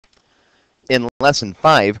In Lesson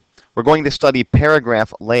 5, we're going to study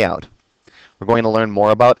paragraph layout. We're going to learn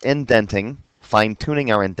more about indenting,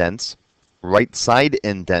 fine-tuning our indents, right side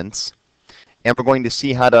indents, and we're going to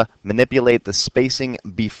see how to manipulate the spacing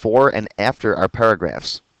before and after our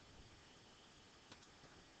paragraphs.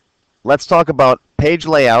 Let's talk about page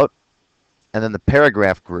layout and then the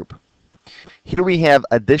paragraph group. Here we have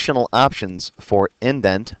additional options for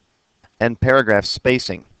indent and paragraph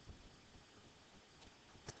spacing.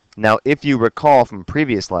 Now, if you recall from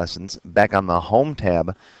previous lessons, back on the Home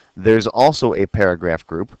tab, there's also a paragraph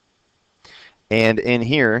group. And in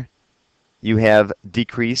here, you have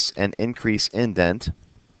decrease and increase indent,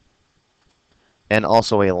 and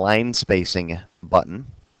also a line spacing button.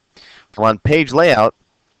 Well, on page layout,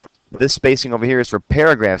 this spacing over here is for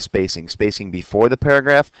paragraph spacing, spacing before the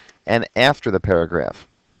paragraph and after the paragraph.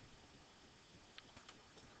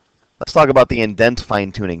 Let's talk about the indent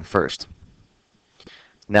fine-tuning first.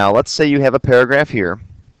 Now, let's say you have a paragraph here,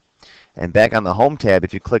 and back on the Home tab,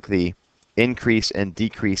 if you click the Increase and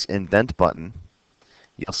Decrease Indent button,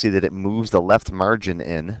 you'll see that it moves the left margin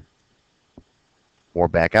in or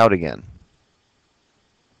back out again.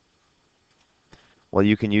 Well,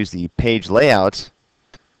 you can use the page layout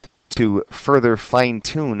to further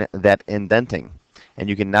fine-tune that indenting. And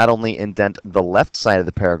you can not only indent the left side of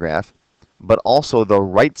the paragraph, but also the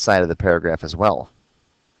right side of the paragraph as well.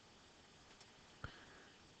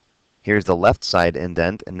 Here's the left side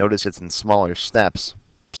indent, and notice it's in smaller steps.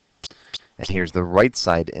 And here's the right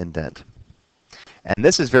side indent. And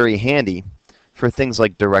this is very handy for things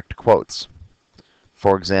like direct quotes.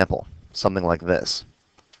 For example, something like this.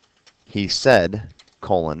 He said,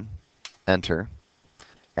 colon, enter,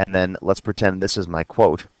 and then let's pretend this is my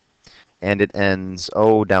quote, and it ends,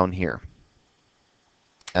 down here.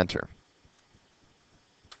 Enter.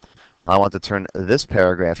 I want to turn this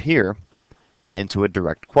paragraph here into a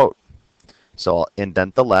direct quote. So I'll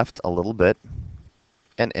indent the left a little bit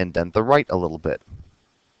and indent the right a little bit.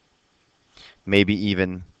 Maybe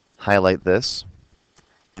even highlight this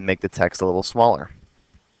and make the text a little smaller.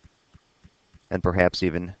 And perhaps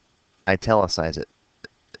even italicize it.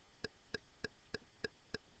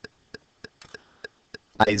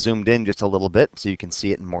 I zoomed in just a little bit so you can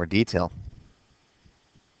see it in more detail.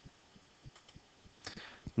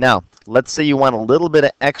 Now, let's say you want a little bit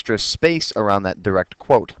of extra space around that direct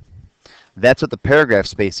quote. That's what the paragraph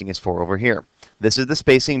spacing is for over here. This is the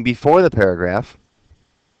spacing before the paragraph.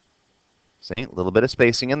 See, a little bit of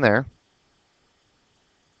spacing in there.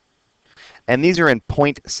 And these are in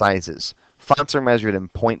point sizes. Fonts are measured in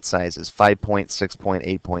point sizes, 5 point, 6 point,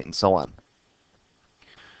 8 point, and so on.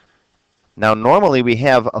 Now, normally we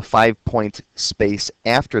have a 5-point space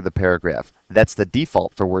after the paragraph. That's the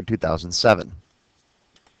default for Word 2007.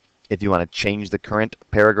 If you want to change the current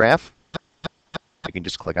paragraph, you can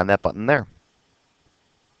just click on that button there.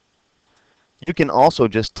 You can also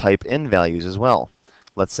just type in values as well.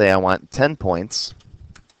 Let's say I want 10 points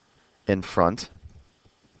in front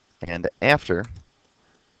and after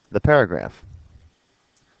the paragraph.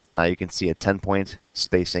 Now you can see a 10-point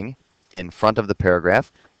spacing in front of the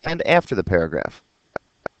paragraph and after the paragraph.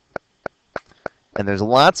 And there's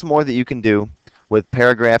lots more that you can do with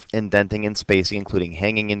paragraph indenting and spacing, including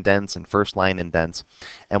hanging indents and first line indents.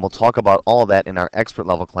 And we'll talk about all of that in our expert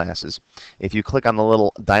level classes. If you click on the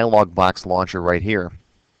little dialog box launcher right here,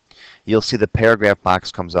 you'll see the paragraph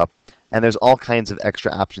box comes up, and there's all kinds of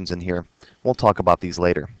extra options in here. We'll talk about these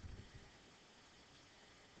later.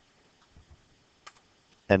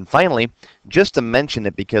 And finally, just to mention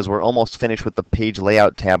it because we're almost finished with the page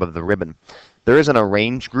layout tab of the ribbon, there is an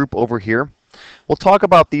arrange group over here. We'll talk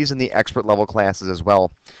about these in the expert level classes as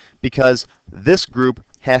well, because this group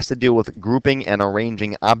has to deal with grouping and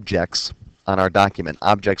arranging objects on our document.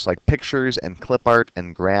 Objects like pictures and clip art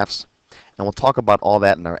and graphs. And we'll talk about all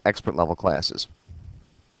that in our expert level classes.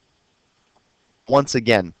 Once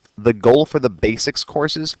again, the goal for the basics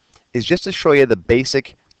courses is just to show you the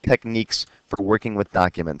basic techniques for working with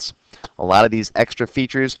documents. A lot of these extra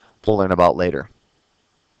features we'll learn about later.